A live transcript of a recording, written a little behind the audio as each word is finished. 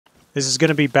This is going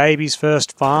to be baby's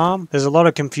first farm. There's a lot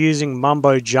of confusing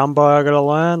mumbo jumbo I got to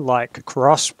learn, like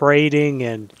crossbreeding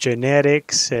and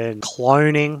genetics and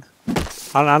cloning.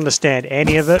 I don't understand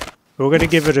any of it. We're going to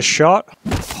give it a shot.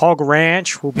 Hog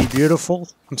Ranch will be beautiful.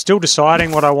 I'm still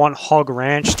deciding what I want Hog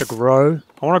Ranch to grow.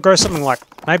 I want to grow something like,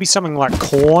 maybe something like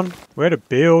corn. Where to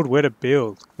build?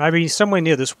 Maybe somewhere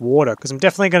near this water, because I'm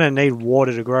definitely going to need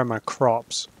water to grow my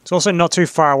crops. It's also not too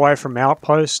far away from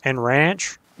Outpost and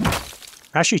Ranch.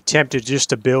 I'm actually tempted just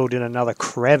to build in another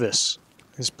crevice.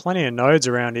 There's plenty of nodes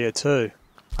around here too.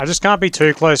 I just can't be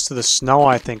too close to the snow,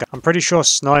 I think. I'm pretty sure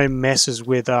snow messes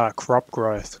with crop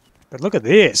growth. But look at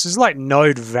this. This is like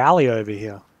Node Valley over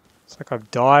here. It's like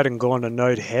I've died and gone to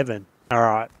Node Heaven.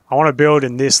 Alright, I want to build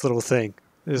in this little thing.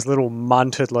 This little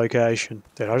munted location.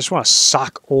 Dude, I just want to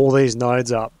suck all these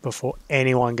nodes up before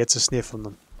anyone gets a sniff on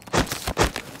them.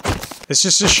 It's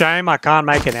just a shame I can't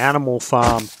make an animal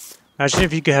farm. Imagine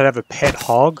if you could have a pet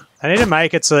hog. I need to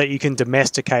make it so that you can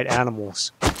domesticate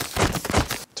animals.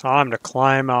 Time to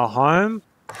claim our home.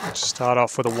 Start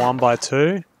off with a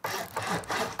 1x2.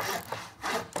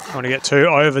 I want to get too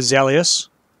overzealous.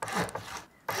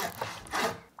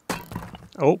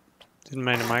 Oh, didn't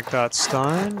mean to make that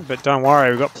stone, but don't worry,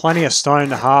 we've got plenty of stone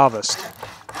to harvest.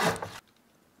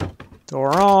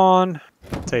 Door on,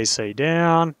 TC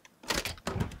down.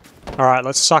 Alright,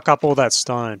 let's suck up all that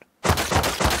stone.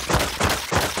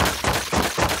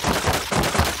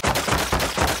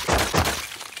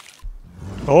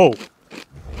 Oh.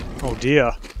 Oh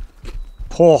dear.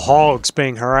 Poor hog's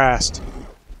being harassed.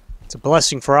 It's a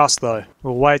blessing for us though.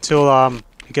 We'll wait till it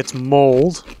gets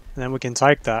mauled, and then we can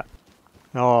take that.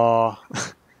 Oh.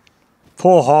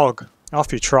 Poor hog.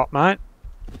 Off you trot, mate.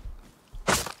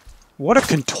 What a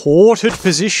contorted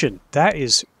position. That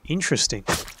is interesting.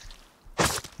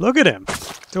 Look at him.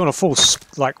 Doing a full,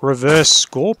 like, reverse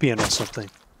scorpion or something.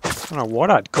 I don't know what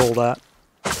I'd call that.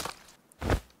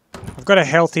 I've got a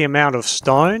healthy amount of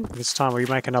stone. This time we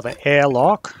make another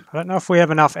airlock. I don't know if we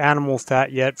have enough animal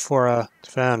fat yet for a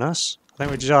furnace. I think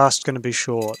we're just going to be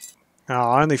short.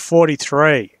 Oh, only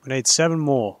 43. We need 7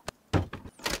 more.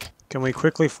 Can we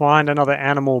quickly find another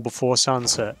animal before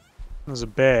sunset? There's a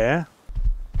bear.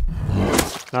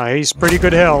 No, he's pretty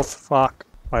good health. Fuck.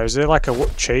 Wait, is there like a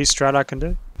cheese strat I can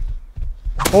do?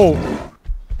 Oh!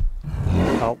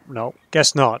 Oh, no.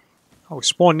 Guess not. Oh, we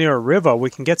spawn near a river.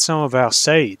 We can get some of our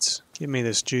seeds. Give me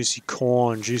this juicy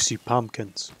corn, juicy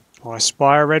pumpkins. Oh, I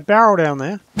spy a red barrel down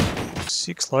there.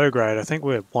 6 low grade. I think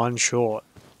we're 1 short.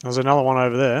 There's another one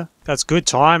over there. That's good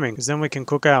timing, because then we can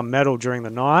cook our metal during the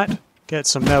night. Get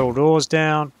some metal doors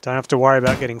down. Don't have to worry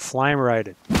about getting flame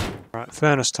rated. Right,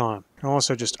 furnace time. Can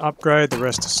also just upgrade the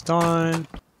rest of stone.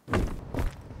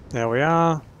 There we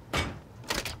are.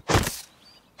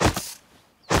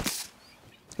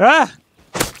 Ah!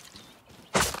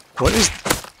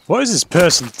 What is this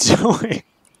person doing?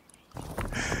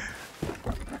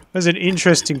 There's an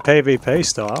interesting PvP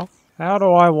style. How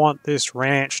do I want this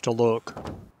ranch to look?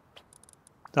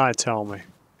 Don't tell me.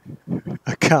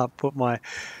 I can't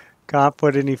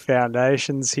put any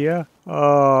foundations here.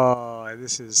 Oh,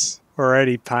 this is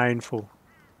already painful.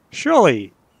 Surely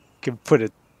you can put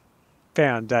a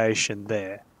foundation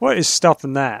there. What is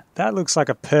stopping that? That looks like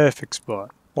a perfect spot.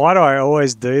 Why do I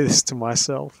always do this to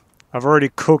myself? I've already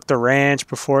cooked the ranch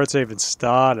before it's even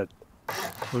started.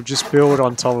 We'll just build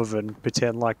on top of it and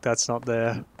pretend like that's not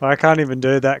there. But I can't even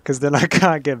do that because then I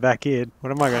can't get back in.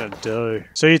 What am I going to do?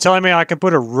 So you're telling me I can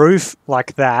put a roof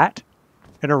like that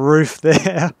and a roof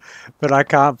there, but I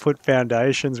can't put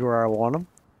foundations where I want them?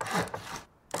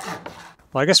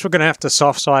 Well, I guess we're going to have to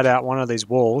soft side out one of these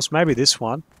walls. Maybe this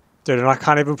one. Dude, and I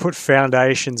can't even put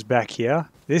foundations back here.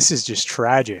 This is just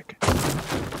tragic.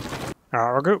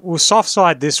 Alright, we'll soft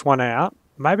side this one out.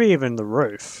 Maybe even the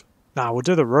roof. No, we'll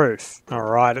do the roof.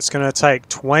 Alright, it's going to take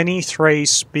 23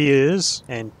 spears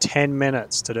and 10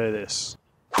 minutes to do this.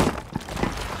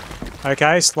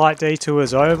 Okay, slight detour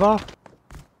is over. What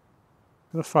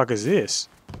the fuck is this?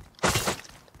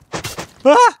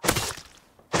 Ah!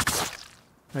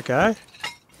 Okay.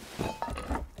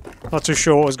 Not too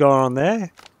sure what was going on there.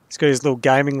 He's got his little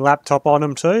gaming laptop on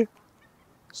him too.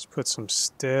 Just put some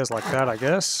stairs like that, I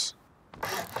guess.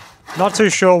 Not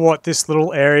too sure what this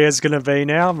little area is going to be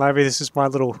now. Maybe this is my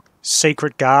little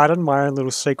secret garden, my own little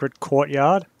secret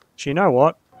courtyard. So you know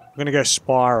what? I'm going to go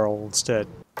spiral instead.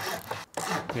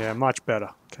 Yeah, much better.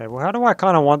 Okay, well how do I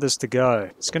kind of want this to go?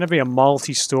 It's going to be a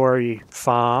multi-story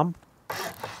farm.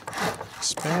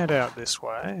 Expand out this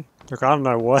way. Look, I don't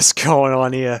know what's going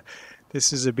on here.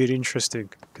 This is a bit interesting.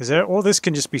 Because all this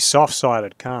can just be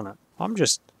soft-sided, can't it? I'm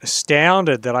just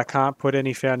astounded that I can't put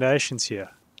any foundations here.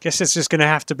 Guess it's just going to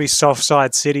have to be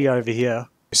soft-side city over here.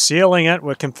 Sealing it,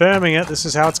 we're confirming it. This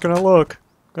is how it's going to look.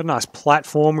 Got a nice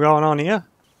platform going on here.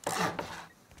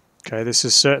 Okay, this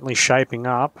is certainly shaping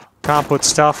up. Can't put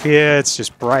stuff here, it's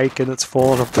just breaking, it's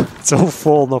falling apart. It's all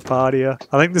falling apart here.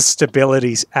 I think the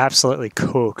stability's absolutely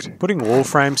cooked. Putting wall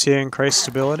frames here increase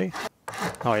stability.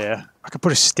 Oh yeah, I could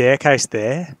put a staircase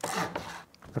there.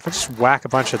 If I just whack a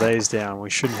bunch of these down, we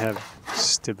shouldn't have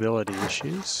stability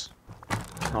issues.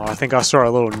 Oh, I think I saw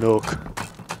a little nook.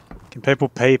 Can people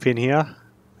peep in here?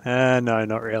 No,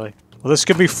 not really. Well, this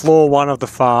could be floor 1 of the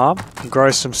farm. And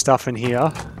grow some stuff in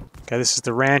here. Okay, this is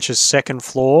the ranch's 2nd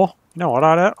floor. You know what,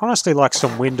 I'd honestly like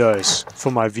some windows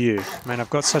for my view. I mean, I've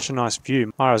got such a nice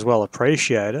view. Might as well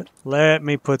appreciate it. Let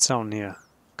me put something here.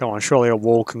 Come on, surely a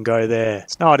wall can go there.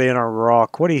 It's not in a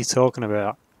rock. What are you talking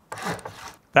about?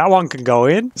 That one can go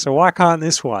in, so why can't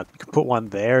this one? You can put one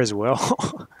there as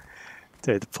well.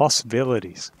 Dude, the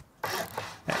possibilities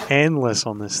are endless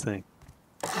on this thing.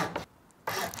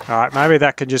 Alright, maybe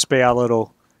that could just be our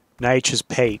little nature's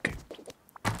peak.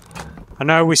 I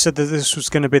know we said that this was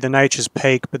going to be the nature's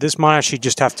peak, but this might actually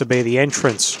just have to be the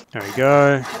entrance. There we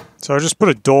go. So I'll just put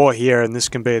a door here and this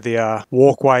can be the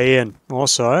walkway in.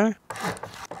 Also,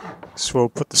 so we'll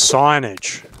put the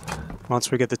signage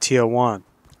once we get the tier 1.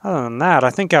 Other than that,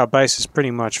 I think our base is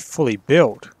pretty much fully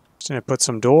built. Just going to put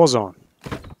some doors on.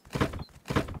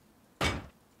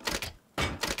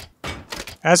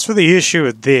 As for the issue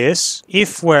with this,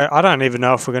 I don't even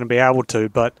know if we're going to be able to,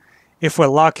 but if we're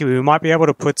lucky, we might be able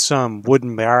to put some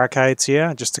wooden barricades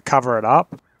here just to cover it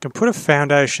up. We can put a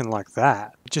foundation like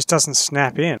that. It just doesn't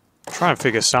snap in. Try and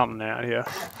figure something out here.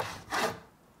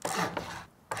 What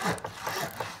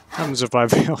happens if I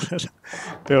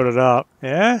build it up?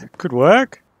 Yeah, could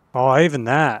work. Oh, even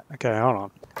that. Okay, hold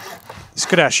on. This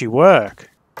could actually work.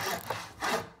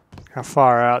 How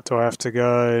far out do I have to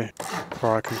go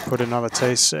before I can put another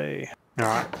TC?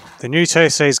 Alright, the new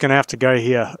TC is going to have to go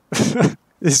here.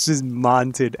 This is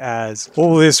munted as.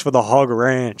 All this for the hog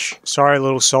ranch. Sorry,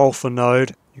 little sulfur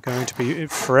node. You're going to be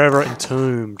forever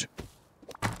entombed.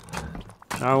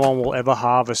 No one will ever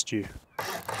harvest you.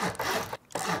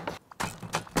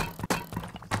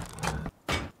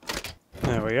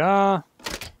 There we are.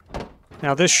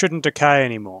 Now this shouldn't decay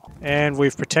anymore. And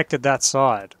we've protected that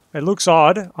side. It looks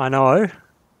odd, I know,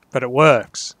 but it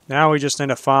works. Now we just need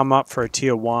to farm up for a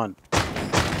tier 1.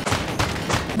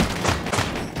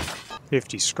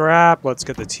 50 scrap, let's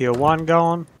get the tier 1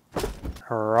 going.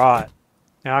 Alright,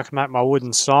 now I can make my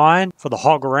wooden sign for the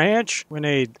hog ranch. We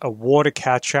need a water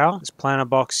catcher, this planter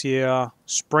box here,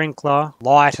 sprinkler,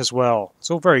 light as well. It's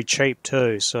all very cheap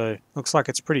too, so looks like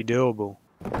it's pretty doable.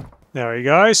 There we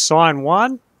go, sign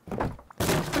 1.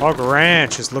 Hog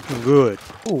ranch is looking good.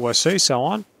 Oh, I see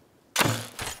someone.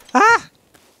 Ah!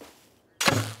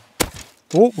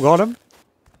 Oh, got him.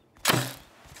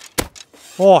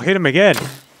 Oh, hit him again.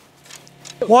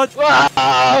 What?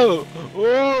 Whoa!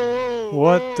 Whoa!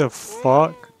 What the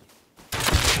fuck?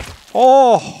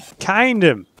 Oh, caned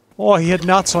him. Oh, he had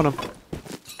nuts on him.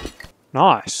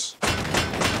 Nice.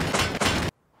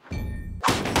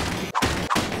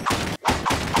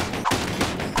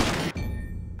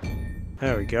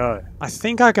 There we go. I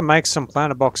think I can make some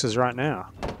planter boxes right now.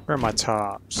 Where are my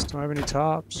tarps? Do I have any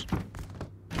tarps?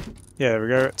 Yeah, there we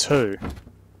go. 2.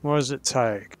 What does it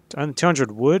take? Only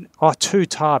 200 wood? Oh, 2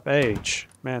 tarp each.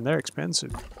 Man, they're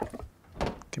expensive.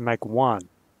 Can make 1.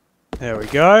 There we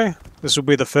go. This will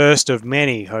be the first of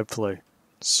many, hopefully.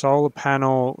 Solar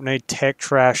panel, need tech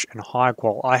trash and high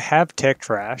qual. I have tech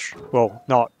trash. Well,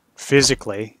 not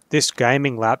physically. This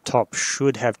gaming laptop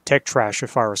should have tech trash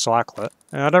if I recycle it.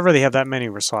 And I don't really have that many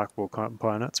recyclable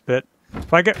components, but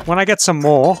if when I get some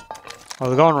more,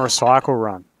 I'll go on a recycle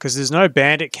run. Because there's no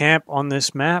bandit camp on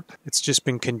this map. It's just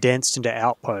been condensed into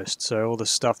outpost. So all the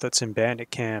stuff that's in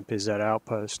bandit camp is at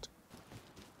outpost.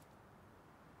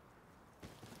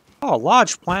 Oh, a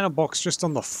large planter box just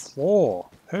on the floor.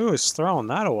 Who is throwing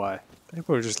that away?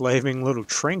 People are just leaving little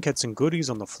trinkets and goodies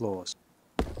on the floors.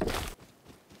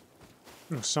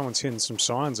 Oh, someone's hitting some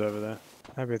signs over there.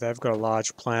 Maybe they've got a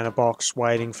large planter box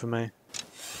waiting for me.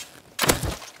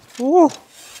 Ooh!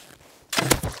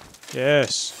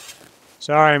 Yes.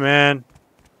 Sorry, man.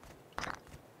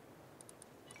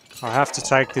 I have to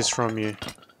take this from you.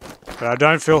 But I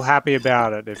don't feel happy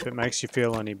about it, if it makes you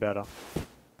feel any better.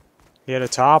 He had a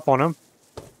tarp on him.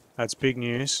 That's big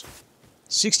news.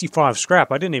 65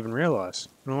 scrap, I didn't even realise.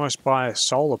 I can almost buy a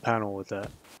solar panel with that.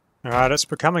 Alright, it's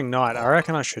becoming night. I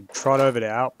reckon I should trot over to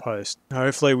Outpost.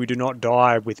 Hopefully we do not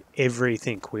die with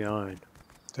everything we own.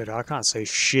 Dude, I can't see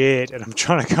shit and I'm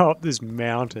trying to go up this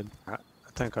mountain. I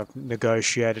think I've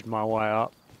negotiated my way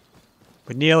up.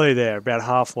 We're nearly there, about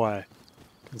halfway.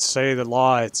 Can see the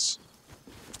lights.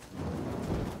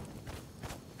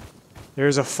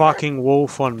 There's a fucking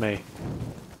wolf on me.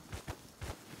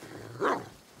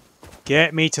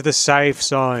 Get me to the safe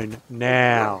zone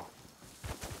now.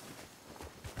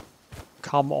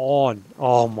 Come on.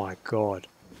 Oh my god.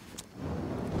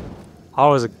 I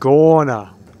was a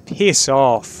goner. Piss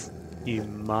off, you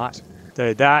mutt.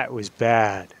 Dude, that was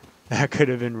bad. That could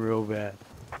have been real bad.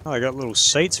 Oh, I got little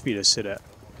seats for you to sit at.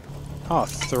 Oh,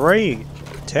 3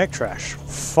 tech trash.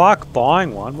 Fuck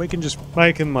buying one. We can just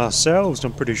make them ourselves,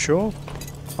 I'm pretty sure.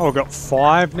 Oh, we've got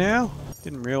 5 now?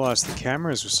 Didn't realise the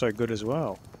cameras were so good as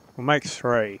well. We'll make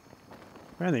 3.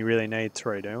 We only really need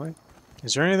 3, don't we?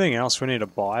 Is there anything else we need to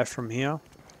buy from here?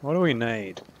 What do we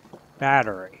need?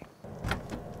 Battery.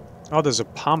 Oh, there's a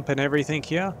pump and everything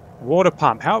here. Water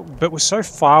pump. How? But we're so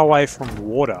far away from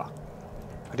water.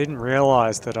 I didn't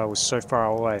realise that I was so far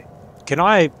away. Can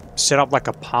I set up like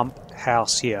a pump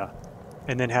house here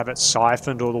and then have it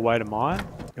siphoned all the way to mine?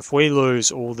 If we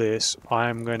lose all this, I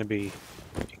am going to be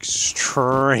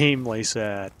extremely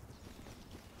sad.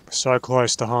 So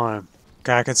close to home.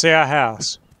 Okay, I can see our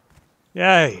house.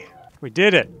 Yay! We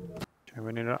did it! Okay,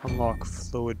 we need to unlock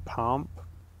fluid pump.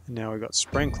 And now we've got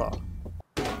sprinkler.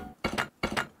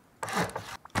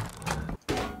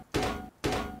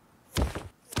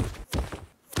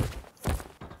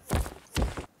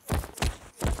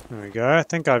 There we go. I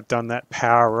think I've done that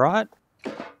power right.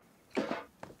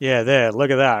 Yeah, there. Look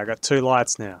at that. I got 2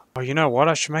 lights now. Oh, you know what?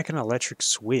 I should make an electric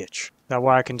switch. That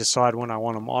way I can decide when I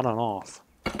want them on and off.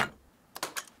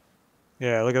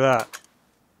 Yeah, look at that.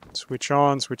 Switch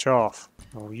on, switch off.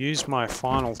 I'll use my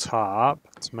final tarp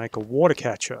to make a water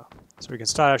catcher. So we can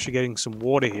start actually getting some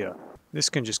water here. This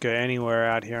can just go anywhere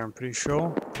out here, I'm pretty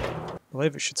sure. I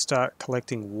believe it should start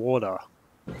collecting water.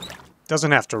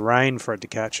 Doesn't have to rain for it to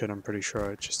catch it, I'm pretty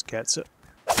sure it just gets it.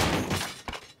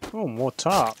 Oh, more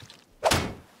tarp.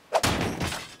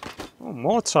 Oh,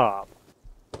 more tarp.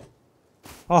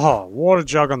 Oh, water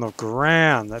jug on the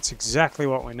ground. That's exactly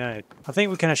what we need. I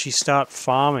think we can actually start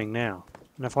farming now.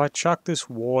 And if I chuck this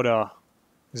water,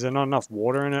 is there not enough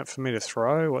water in it for me to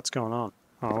throw? What's going on?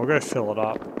 Oh, we'll go fill it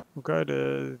up. We'll go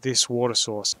to this water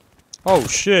source. Oh,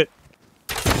 shit.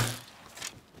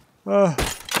 Ah!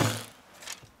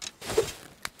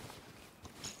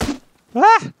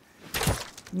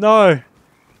 No!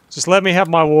 Just let me have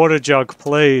my water jug,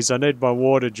 please. I need my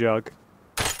water jug.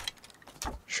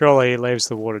 Surely he leaves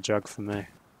the water jug for me.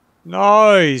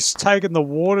 No! He's taking the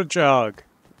water jug.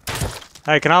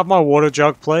 Hey, can I have my water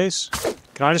jug, please?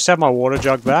 Can I just have my water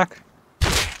jug back?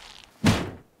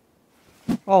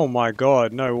 Oh my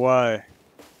god, no way.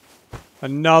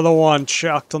 Another one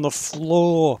chucked on the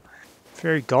floor.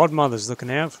 Fairy Godmother's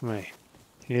looking out for me.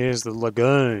 Here's the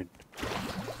lagoon.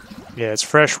 Yeah, it's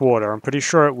fresh water. I'm pretty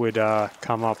sure it would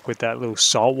come up with that little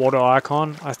saltwater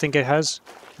icon, I think it has.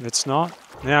 If it's not,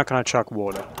 now can I chuck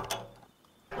water?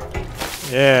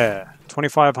 Yeah,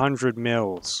 2,500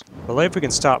 mils. I believe we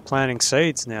can start planting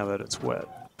seeds now that it's wet.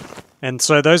 And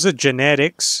so those are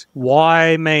genetics.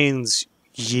 Y means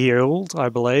yield, I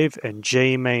believe, and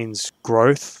G means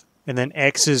growth. And then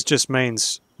X's just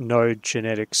means no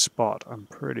genetic spot, I'm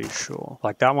pretty sure.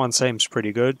 Like that one seems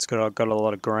pretty good. It's got a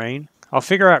lot of green. I'll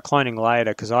figure out cloning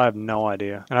later because I have no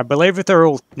idea. And I believe if they're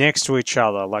all next to each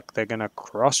other, like they're going to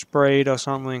crossbreed or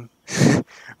something.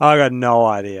 I got no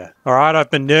idea. Alright,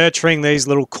 I've been nurturing these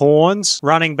little corns,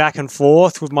 running back and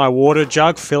forth with my water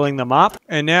jug, filling them up.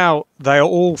 And now they are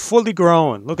all fully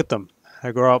grown. Look at them.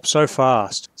 They grow up so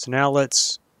fast. So now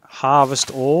let's harvest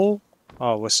all.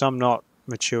 Oh, well, some not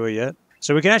mature yet.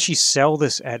 So we can actually sell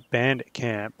this at Bandit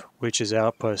Camp, which is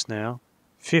Outpost now.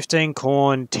 15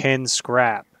 corn, 10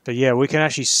 scrap. So yeah, we can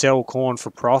actually sell corn for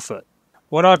profit.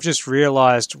 What I've just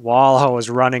realized while I was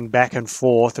running back and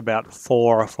forth about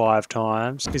 4 or 5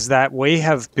 times is that we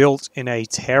have built in a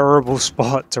terrible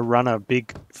spot to run a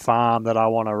big farm that I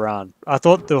want to run. I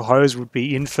thought the hose would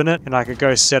be infinite and I could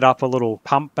go set up a little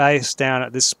pump base down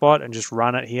at this spot and just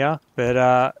run it here.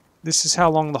 But this is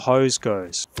how long the hose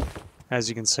goes. As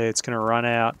you can see, it's going to run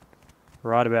out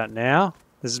right about now.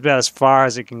 This is about as far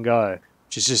as it can go.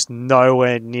 Which is just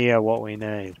nowhere near what we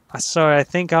need. So I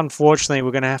think, unfortunately,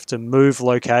 we're going to have to move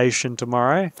location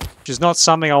tomorrow, which is not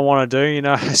something I want to do. You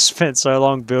know, I spent so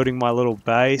long building my little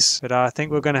base, but I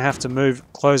think we're going to have to move,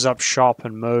 close up shop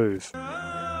and move.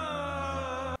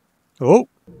 Oh,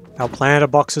 our planter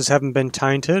boxes haven't been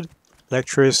tainted.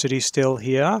 Electricity still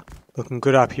here. Looking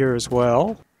good up here as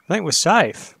well. I think we're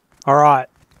safe. All right,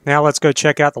 now let's go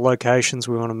check out the locations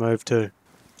we want to move to.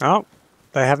 Oh,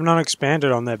 they have not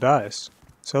expanded on their base.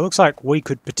 So it looks like we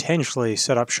could potentially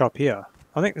set up shop here.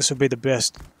 I think this would be the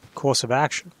best course of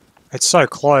action. It's so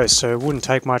close, so it wouldn't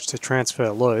take much to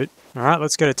transfer loot. Alright,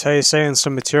 let's get a TC and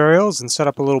some materials and set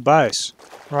up a little base.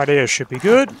 Right here should be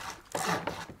good.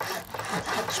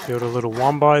 Let's build a little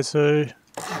 1x2.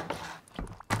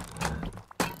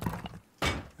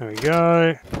 There we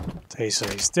go.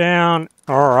 TC's down.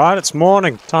 Alright, it's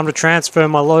morning. Time to transfer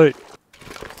my loot.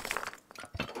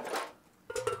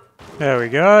 There we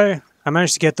go. I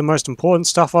managed to get the most important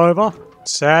stuff over.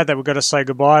 Sad that we've got to say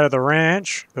goodbye to the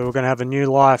ranch, but we're going to have a new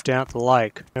life down at the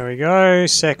lake. There we go.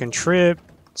 Second trip.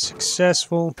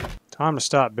 Successful. Time to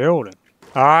start building.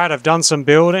 Alright, I've done some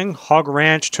building. Hog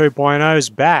Ranch 2.0's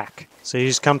back. So you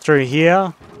just come through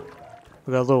here.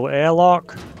 We've got a little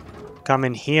airlock. Come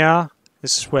in here.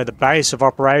 This is where the base of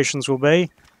operations will be.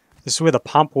 This is where the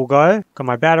pump will go. Got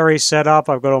my battery set up.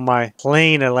 I've got all my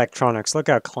clean electronics. Look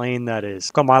how clean that is.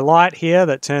 Got my light here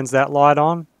that turns that light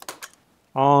on.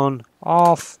 On,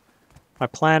 off. My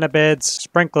planter beds.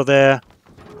 Sprinkler there.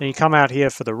 Then you come out here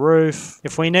for the roof.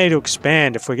 If we need to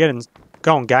expand, if we're going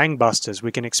gangbusters,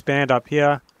 we can expand up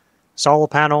here. Solar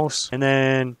panels. And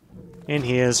then in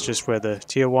here is just where the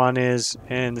tier 1 is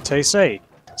and the TC.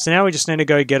 So now we just need to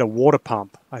go get a water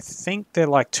pump. I think they're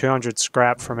like 200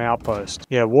 scrap from Outpost.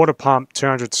 Yeah, water pump,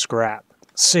 200 scrap.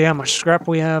 See how much scrap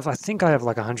we have. I think I have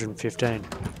like 115.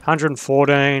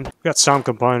 114. We've got some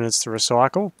components to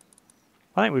recycle.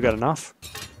 I think we've got enough.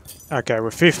 Okay, we're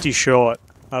 50 short.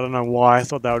 I don't know why. I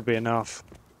thought that would be enough.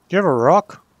 Do you have a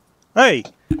rock? Hey!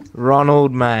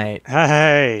 Ronald, mate.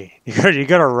 Hey! You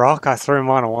got a rock? I threw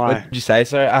mine away. What did you say?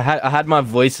 Sorry, I had my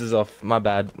voices off. My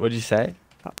bad. What did you say?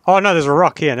 Oh no, there's a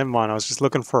rock here. Never mind. I was just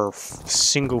looking for a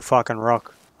single fucking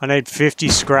rock. I need 50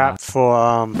 scrap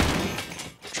for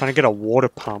trying to get a water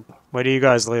pump. Where do you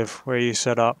guys live? Where are you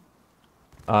set up?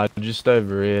 Just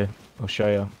over here. I'll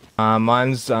show you.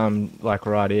 Mine's like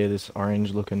right here. This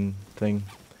orange looking thing.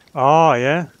 Oh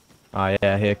yeah. Oh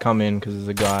yeah. Here, come in, because there's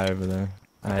a guy over there.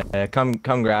 Yeah, come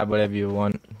grab whatever you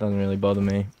want. Doesn't really bother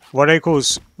me. What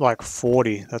equals like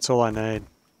 40? That's all I need.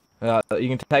 You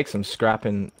can take some scrap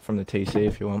in from the TC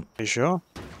if you want. You sure?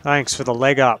 Thanks for the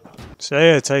leg up. See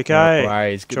ya, TK. No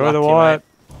worries. Good Enjoy the luck white.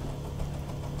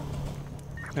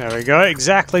 There we go.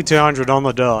 Exactly 200 on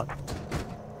the dot.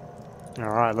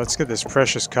 Alright, let's get this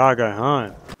precious cargo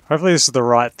home. Hopefully this is the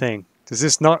right thing. Does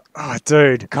this not... Oh,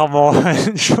 dude, come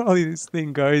on. Surely this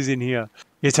thing goes in here.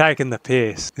 You're taking the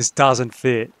piss. This doesn't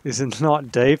fit. Is it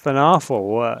not deep enough or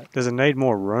what? Does it need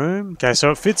more room? Okay,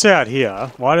 so it fits out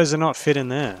here. Why does it not fit in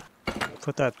there?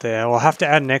 Put that there. I'll have to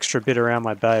add an extra bit around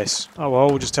my base. Oh well,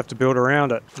 we'll just have to build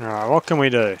around it. Alright, what can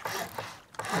we do?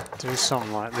 Do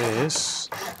something like this.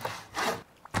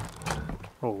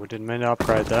 Oh, we didn't mean to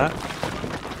upgrade that.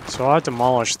 So I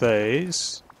demolish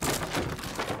these.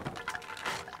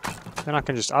 Then I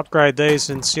can just upgrade these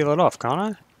and seal it off, can't I?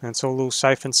 And it's all a little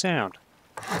safe and sound.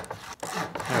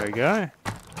 There we go.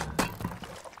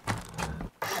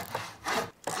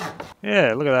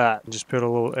 Yeah, look at that. Just put a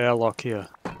little airlock here.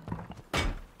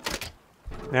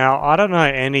 Now, I don't know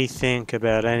anything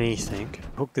about anything.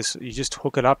 Hook this, you just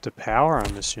hook it up to power,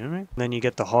 I'm assuming. Then you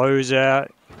get the hose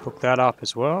out, hook that up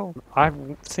as well. I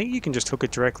think you can just hook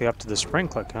it directly up to the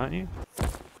sprinkler, can't you?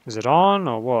 Is it on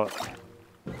or what?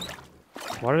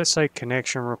 Why did it say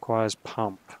connection requires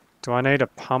pump? Do I need a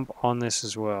pump on this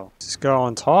as well? Does this go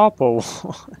on top or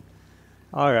what?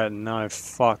 I got no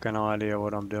fucking idea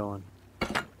what I'm doing.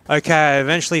 Okay, I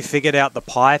eventually figured out the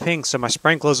piping, so my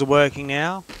sprinklers are working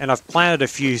now, and I've planted a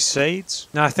few seeds.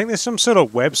 Now, I think there's some sort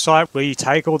of website where you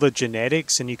take all the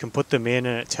genetics and you can put them in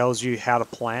and it tells you how to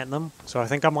plant them, so I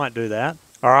think I might do that.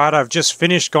 Alright, I've just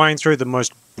finished going through the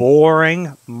most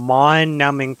boring,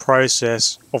 mind-numbing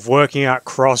process of working out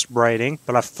crossbreeding,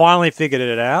 but I finally figured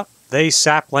it out. These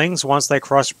saplings, once they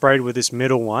crossbreed with this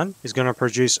middle one, is going to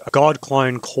produce a God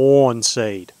clone corn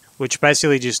seed, which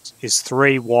basically just is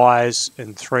 3 Ys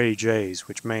and 3 Gs,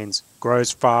 which means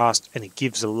grows fast and it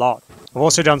gives a lot. I've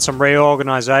also done some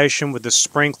reorganization with the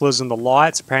sprinklers and the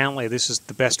lights. Apparently this is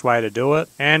the best way to do it.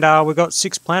 And we've got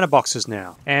 6 planter boxes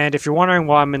now. And if you're wondering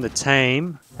why I'm in the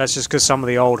team, that's just because some of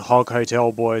the old Hog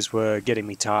Hotel boys were getting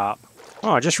me tarp.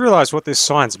 Oh, I just realized what this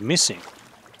sign's missing.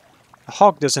 The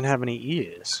hog doesn't have any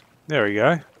ears. There we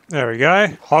go. There we go.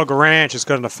 Hog Ranch has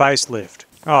gotten a facelift.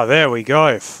 Oh, there we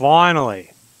go.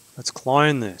 Finally. Let's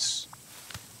clone this.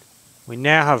 We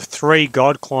now have 3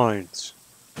 God clones.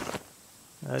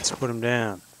 Let's put them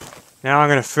down. Now I'm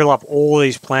going to fill up all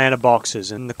these planter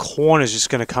boxes and the corn is just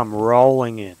going to come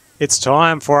rolling in. It's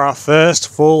time for our first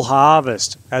full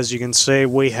harvest. As you can see,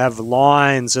 we have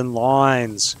lines and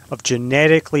lines of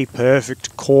genetically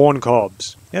perfect corn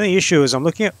cobs. The only issue is I'm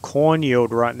looking at corn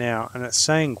yield right now and it's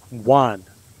saying 1.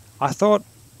 I thought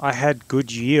I had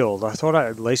good yield. I thought I'd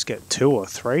at least get 2 or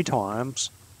 3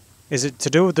 times. Is it to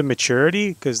do with the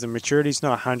maturity? Because the maturity's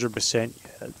not 100%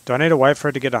 yet. Do I need to wait for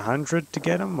it to get 100 to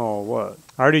get them, or what?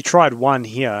 I already tried one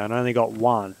here and only got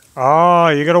one. Oh,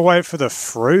 you gotta wait for the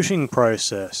fruiting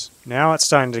process. Now it's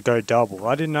starting to go double.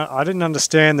 I didn't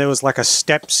understand there was like a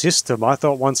step system. I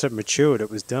thought once it matured, it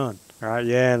was done. Alright,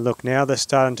 yeah, look, now they're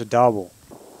starting to double.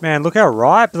 Man, look how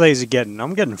ripe these are getting.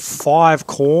 I'm getting 5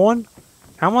 corn.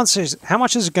 How much is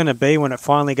it going to be when it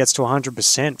finally gets to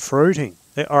 100% fruiting?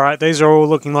 Alright, these are all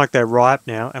looking like they're ripe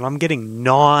now, and I'm getting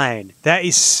 9. That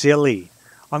is silly.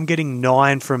 I'm getting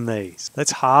 9 from these.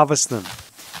 Let's harvest them.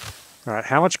 Alright,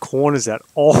 how much corn is that?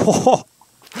 Oh,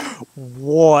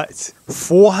 what?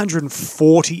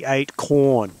 448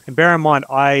 corn. And bear in mind,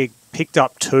 I picked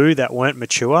up 2 that weren't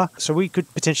mature, so we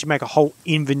could potentially make a whole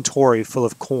inventory full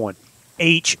of corn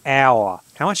each hour.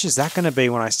 How much is that going to be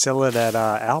when I sell it at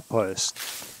Outpost?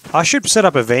 I should set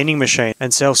up a vending machine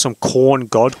and sell some corn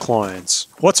god clones.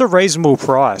 What's a reasonable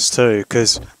price too?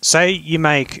 Because say you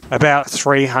make about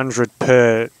 300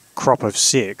 per crop of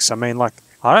 6. I mean, like,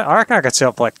 I reckon I could sell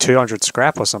it for like 200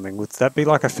 scrap or something. Would that be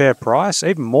like a fair price?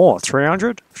 Even more,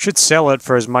 300? Should sell it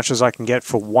for as much as I can get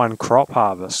for 1 crop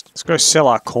harvest. Let's go sell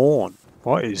our corn.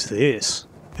 What is this?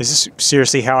 Is this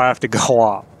seriously how I have to go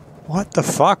up? What the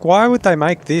fuck? Why would they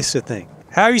make this a thing?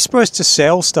 How are you supposed to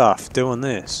sell stuff doing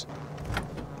this?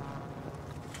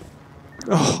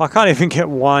 Oh, I can't even get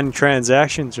 1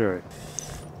 transaction through.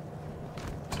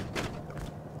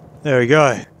 There we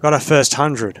go. Got our first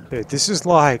 100. Dude, this is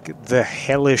like the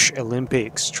hellish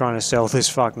Olympics trying to sell this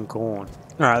fucking corn.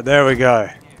 Alright, there we go.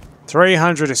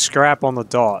 300 scrap on the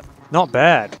dot. Not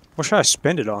bad. What should I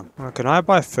spend it on? Can I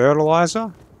buy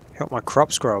fertilizer? Help my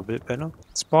crops grow a bit better.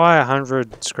 Let's buy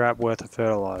 100 scrap worth of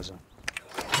fertilizer.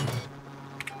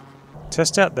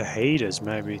 Test out the heaters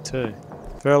maybe too.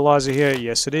 Fertilizer here?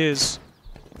 Yes it is.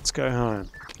 Let's go home.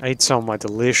 Eat some of my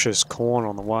delicious corn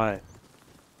on the way.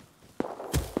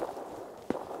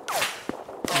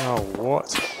 Oh,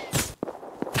 what?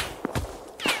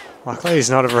 Luckily he's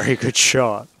not a very good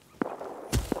shot.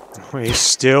 He's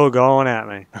still going at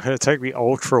me. I'm going to take the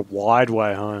ultra wide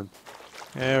way home.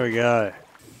 There we go.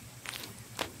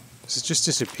 Does it just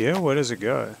disappear? Where does it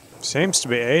go? Seems to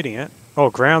be eating it. Oh,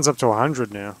 ground's up to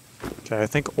 100 now. Okay, I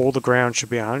think all the ground should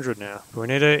be 100 now. We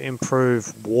need to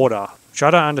improve water, which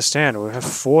I don't understand. We have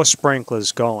 4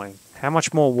 sprinklers going. How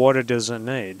much more water does it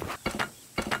need?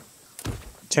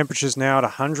 Temperature's now at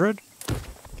 100.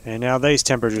 And now these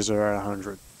temperatures are at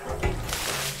 100.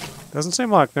 Doesn't seem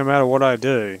like no matter what I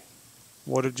do,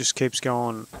 water just keeps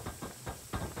going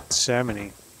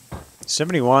 70.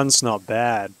 71's not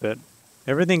bad, but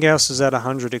everything else is at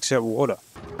 100 except water.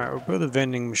 Alright, we'll put the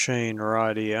vending machine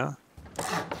right here.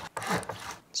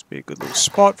 This be a good little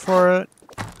spot for it.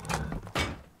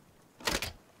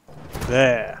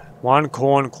 There. 1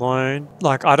 corn clone.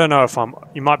 Like, I don't know if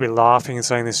you might be laughing and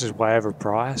saying this is way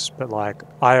overpriced, but like,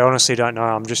 I honestly don't know.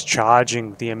 I'm just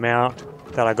charging the amount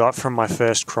that I got from my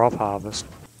first crop harvest.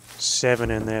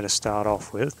 7 in there to start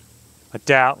off with. I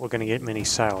doubt we're going to get many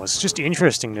sales. It's just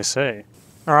interesting to see.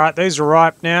 Alright, these are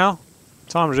ripe now.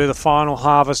 Time to do the final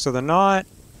harvest of the night.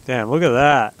 Damn, look at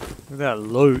that. Look at that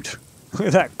loot. Look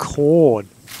at that corn.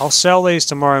 I'll sell these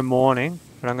tomorrow morning,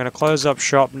 but I'm going to close up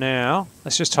shop now.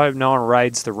 Let's just hope no one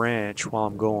raids the ranch while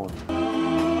I'm gone.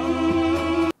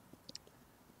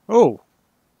 Oh,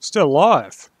 still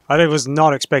alive. I was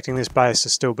not expecting this base to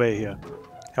still be here.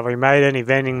 Have we made any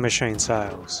vending machine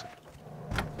sales?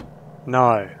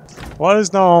 No. Why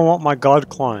does no one want my god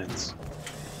clones?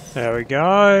 There we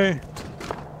go.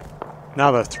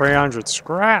 Another 300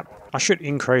 scrap. I should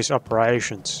increase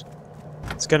operations.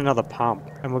 Let's get another pump.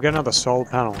 And we'll get another solar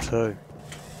panel too.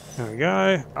 There we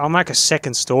go. I'll make a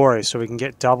second story so we can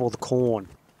get double the corn.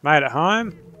 Made it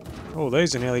home. Oh,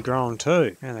 these are nearly grown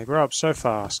too. Man, they grow up so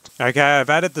fast. Okay, I've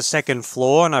added the second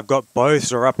floor and I've got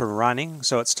both are up and running,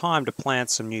 so it's time to plant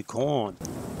some new corn.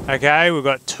 Okay, we've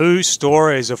got 2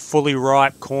 stories of fully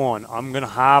ripe corn. I'm going to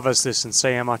harvest this and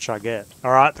see how much I get.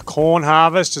 Alright, the corn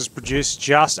harvest has produced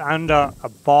just under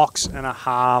 1.5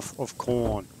 boxes of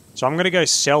corn. So I'm going to go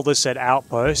sell this at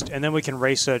Outpost and then we can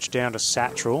research down to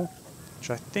Satchel, which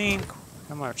I think...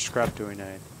 How much scrap do we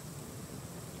need?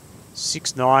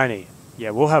 690.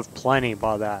 Yeah, we'll have plenty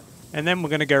by that. And then we're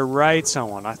going to go raid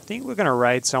someone. I think we're going to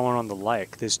raid someone on the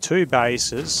lake. There's 2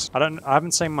 bases. I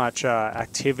haven't seen much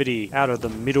activity out of the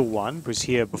middle one. It was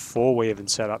here before we even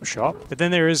set up shop. But then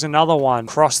there is another one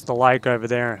across the lake over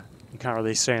there. You can't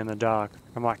really see in the dark.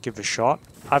 I might give it a shot.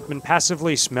 I've been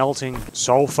passively smelting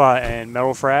sulfur and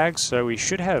metal frags, so we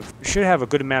should have a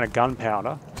good amount of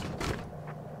gunpowder.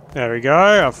 There we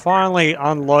go. I finally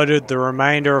unloaded the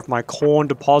remainder of my corn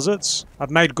deposits. I've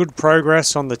made good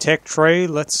progress on the tech tree.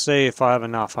 Let's see if I have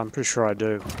enough. I'm pretty sure I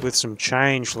do. With some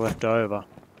change left over.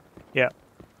 Yep.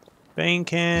 Bean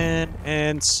can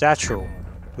and satchel.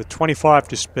 With 25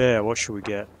 to spare, what should we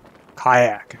get?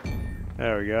 Kayak.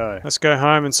 There we go. Let's go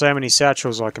home and see how many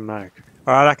satchels I can make.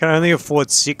 Alright, I can only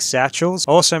afford 6 satchels.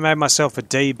 I also made myself a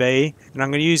DB, and I'm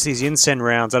going to use these Incen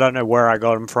rounds. I don't know where I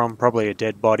got them from, probably a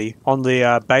dead body. On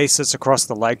the base that's across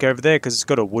the lake over there, because it's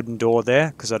got a wooden door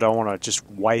there, because I don't want to just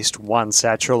waste one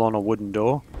satchel on a wooden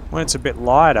door. When it's a bit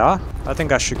lighter, I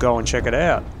think I should go and check it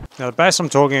out. Now the base I'm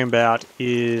talking about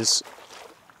is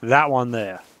that one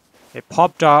there. It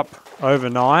popped up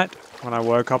overnight when I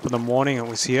woke up in the morning. It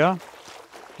was here.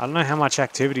 I don't know how much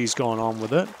activity's going on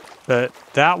with it. But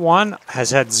that one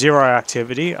has had 0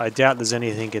 activity. I doubt there's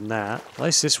anything in that. At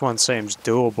least this one seems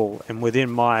doable and within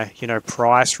my, you know,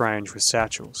 price range with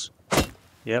satchels.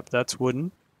 Yep, that's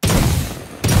wooden.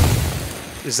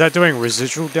 Is that doing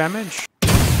residual damage?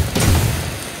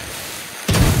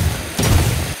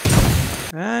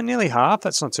 Nearly half.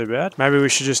 That's not too bad. Maybe we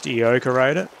should just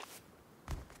Eokerate it.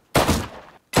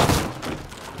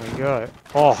 There we go.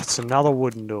 Oh, it's another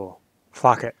wooden door.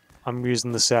 Fuck it. I'm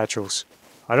using the satchels.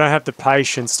 I don't have the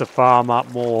patience to farm up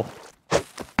more.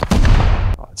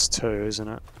 Oh, it's 2, isn't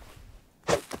it?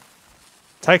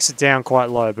 Takes it down quite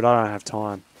low, but I don't have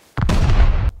time.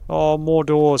 Oh, more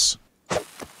doors.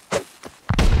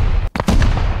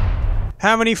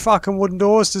 How many fucking wooden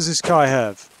doors does this guy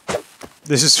have?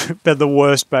 This has been the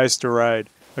worst base to raid.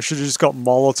 I should have just got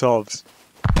Molotovs.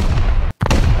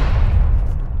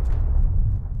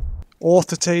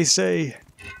 Author TC.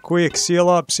 Quick, seal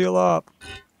up, seal up.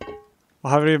 I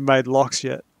haven't even made locks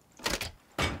yet.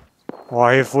 Oh,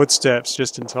 I hear footsteps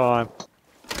just in time.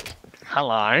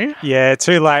 Hello? Yeah,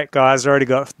 too late, guys. I already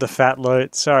got the fat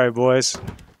loot. Sorry, boys.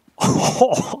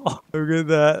 Oh, look at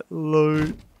that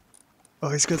loot. Oh,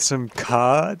 he's got some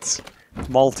cards.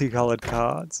 Multicolored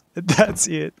cards. That's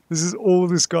it. This is all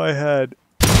this guy had.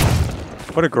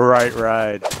 What a great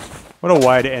raid. What a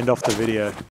way to end off the video.